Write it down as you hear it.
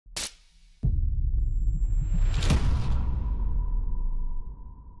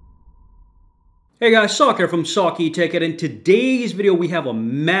Hey guys, Sak here from SAKITECH, and in today's video we have a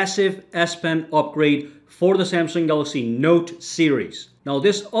massive S Pen upgrade for the Samsung Galaxy Note series. Now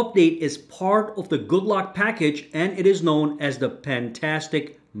this update is part of the Good Luck package and it is known as the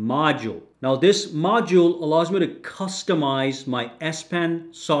Pentastic module. Now this module allows me to customize my S Pen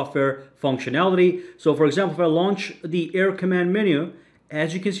software functionality. So for example, if I launch the Air Command menu,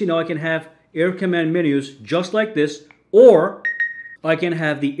 as you can see now I can have Air Command menus just like this, or I can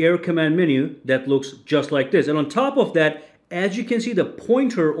have the Air Command menu that looks just like this. And on top of that, as you can see, the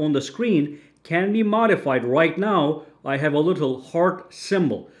pointer on the screen can be modified. Right now, I have a little heart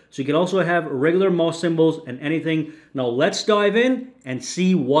symbol. So you can also have regular mouse symbols and anything. Now let's dive in and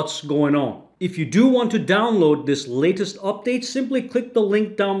see what's going on. If you do want to download this latest update, simply click the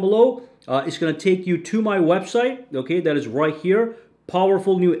link down below. It's going to take you to my website. Okay, that is right here.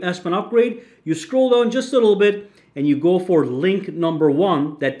 Powerful new S Pen upgrade. You scroll down just a little bit and you go for link number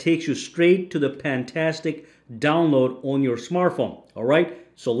 1 that takes you straight to the Pentastic download on your smartphone. All right,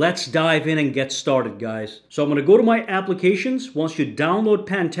 so let's dive in and get started, guys. So I'm going to go to my applications. Once you download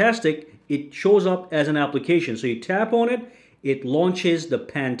Pentastic, it shows up as an application. So you tap on it, it launches the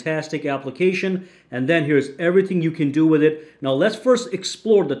Pentastic application, and then here's everything you can do with it. Now let's first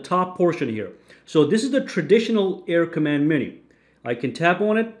explore the top portion here. So this is the traditional Air Command menu. I can tap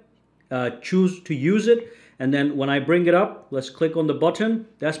on it, choose to use it. And then when I bring it up, let's click on the button.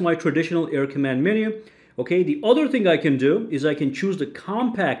 That's my traditional Air Command menu. Okay, the other thing I can do is I can choose the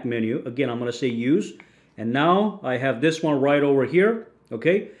compact menu. Again, I'm going to say use. And now I have this one right over here.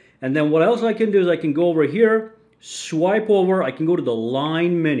 Okay, and then what else I can do is I can go over here, swipe over. I can go to the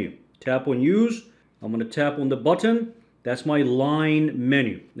line menu. Tap on use. I'm going to tap on the button. That's my line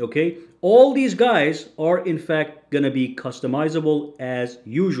menu. Okay, all these guys are in fact going to be customizable as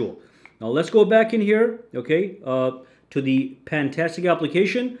usual. Now let's go back in here, okay, to the Pentastic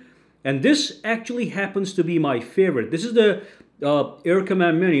application. And this actually happens to be my favorite. This is the Air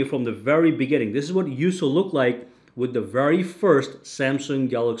Command menu from the very beginning. This is what it used to look like with the very first Samsung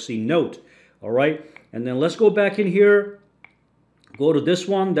Galaxy Note. All right, and then let's go back in here, go to this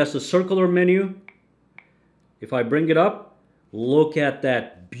one. That's the circular menu. If I bring it up, look at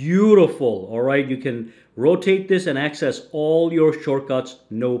that, beautiful. All right, you can rotate this and access all your shortcuts,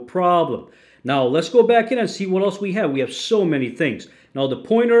 no problem. Now let's go back in and see what else we have. We have so many things. Now the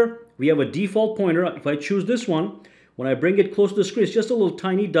pointer, we have a default pointer. If I choose this one, when I bring it close to the screen, it's just a little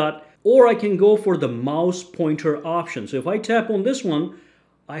tiny dot, or I can go for the mouse pointer option. So if I tap on this one,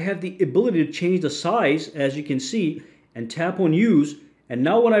 I have the ability to change the size, as you can see, and tap on use. And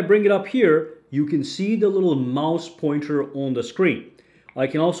now when I bring it up here, you can see the little mouse pointer on the screen. I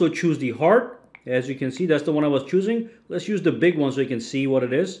can also choose the heart. As you can see, that's the one I was choosing. Let's use the big one so you can see what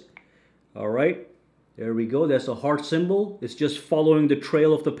it is. All right, there we go. That's a heart symbol. It's just following the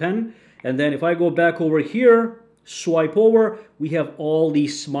trail of the pen. And then if I go back over here, swipe over, we have all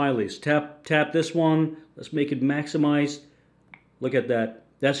these smileys. Tap this one. Let's make it maximized. Look at that.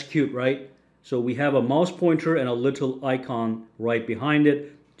 That's cute, right? So we have a mouse pointer and a little icon right behind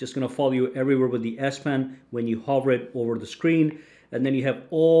it. Just going to follow you everywhere with the S Pen when you hover it over the screen. And then you have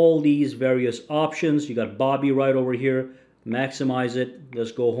all these various options. You got Bobby right over here. Maximize it.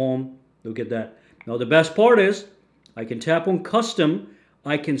 Let's go home. Look at that. Now the best part is I can tap on custom.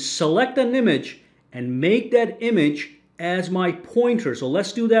 I can select an image and make that image as my pointer. So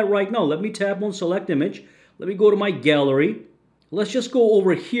let's do that right now. Let me tap on select image. Let me go to my gallery. Let's just go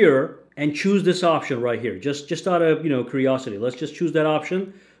over here and choose this option right here. Just out of curiosity. Let's just choose that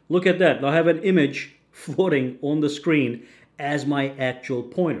option. Look at that. Now I have an image floating on the screen as my actual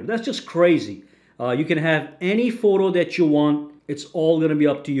pointer. That's just crazy. You can have any photo that you want. It's all going to be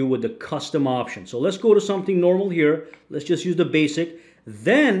up to you with the custom option. So let's go to something normal here. Let's just use the basic.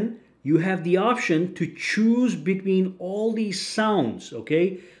 Then you have the option to choose between all these sounds.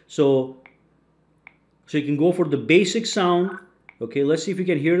 Okay, so you can go for the basic sound. Okay, let's see if you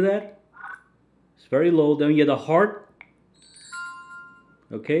can hear that. It's very low. Then you get the heart.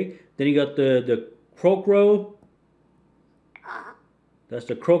 Okay, then you got the crocro. That's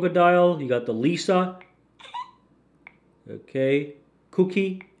the crocodile. You got the Lisa. Okay.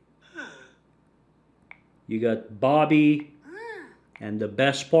 Cookie. You got Bobby. And the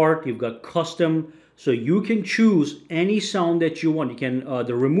best part, you've got custom. So you can choose any sound that you want. You can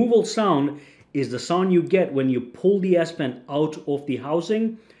the removal sound is the sound you get when you pull the S Pen out of the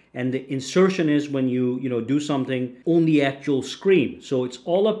housing. And the insertion is when you do something on the actual screen. So it's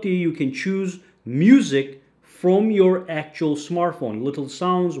all up to you. You can choose music from your actual smartphone, little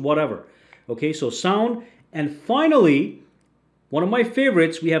sounds, whatever. Okay, so sound. And finally, one of my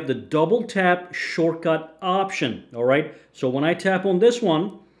favorites, we have the double tap shortcut option. All right, so when I tap on this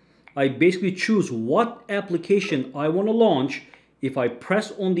one, I basically choose what application I want to launch if I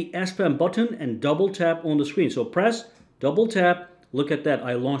press on the S Pen button and double tap on the screen. So press, double tap, look at that,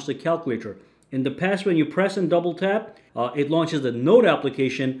 I launched the calculator. In the past, when you press and double tap, it launches the Note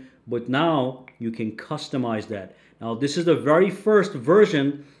application, but now you can customize that. Now this is the very first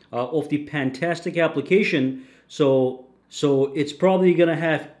version of the Pentastic application, so it's probably going to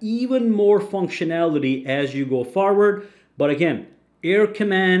have even more functionality as you go forward. But again, Air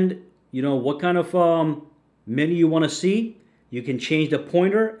Command, you know, what kind of menu you want to see. You can change the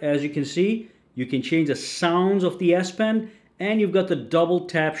pointer, as you can see. You can change the sounds of the S Pen, and you've got the double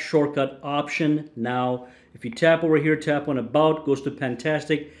tap shortcut option now. If you tap over here, tap on About, goes to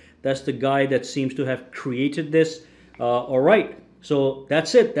Pentastic. That's the guy that seems to have created this. All right, so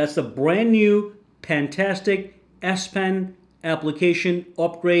that's it. That's the brand new Pentastic S Pen application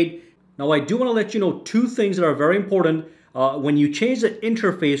upgrade. Now I do want to let you know two things that are very important. When you change the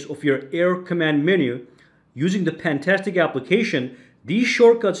interface of your Air Command menu using the Pentastic application, these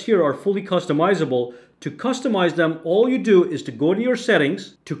shortcuts here are fully customizable. To customize them, all you do is to go to your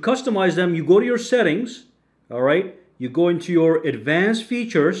settings. To customize them, you go to your settings, all right? You go into your advanced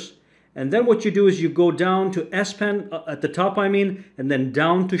features, and then what you do is you go down to S Pen at the top, and then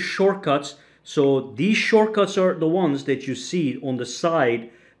down to shortcuts. So these shortcuts are the ones that you see on the side,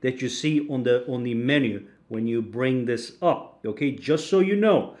 that you see on the menu when you bring this up, okay? Just so you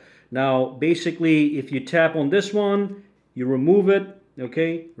know. Now, basically, if you tap on this one, you remove it,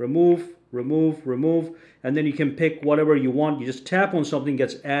 okay? Remove, remove, remove, and then you can pick whatever you want. You just tap on something,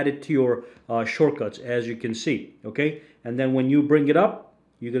 gets added to your shortcuts, as you can see, okay? And then when you bring it up,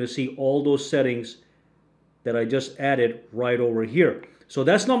 you're gonna see all those settings that I just added right over here. So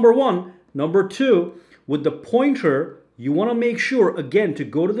that's number one. Number two, with the pointer, you wanna make sure, again, to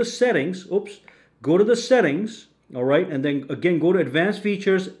go to the settings, go to the settings, all right? And then again, go to advanced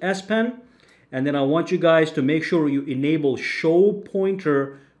features, S Pen, and then I want you guys to make sure you enable show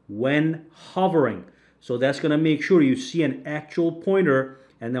pointer when hovering. So that's gonna make sure you see an actual pointer,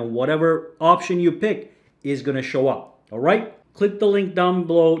 and then whatever option you pick is gonna show up, all right? Click the link down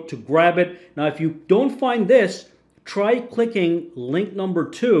below to grab it. Now, if you don't find this, try clicking link number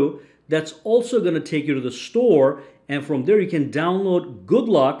 2. That's also gonna take you to the store, and from there you can download Good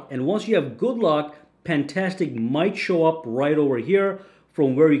Luck, and once you have Good Luck, Pentastic might show up right over here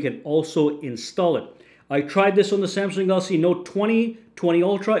from where you can also install it. I tried this on the Samsung Galaxy Note 20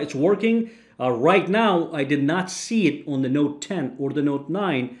 Ultra. It's working. Right now, I did not see it on the Note 10 or the Note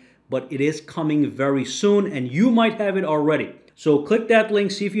 9, but it is coming very soon, and you might have it already. So click that link,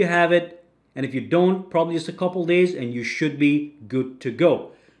 see if you have it, and if you don't, probably just a couple days, and you should be good to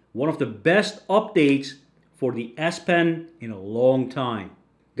go. One of the best updates for the S Pen in a long time.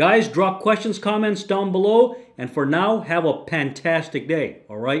 Guys, drop questions, comments down below, and for now, have a fantastic day,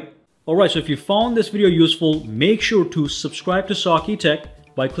 all right? All right, so if you found this video useful, make sure to subscribe to SAKITECH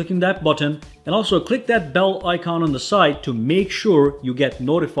by clicking that button, and also click that bell icon on the side to make sure you get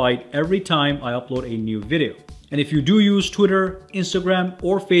notified every time I upload a new video. And if you do use Twitter, Instagram,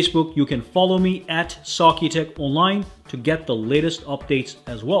 or Facebook, you can follow me at SAKITECH online to get the latest updates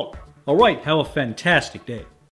as well. All right, have a fantastic day.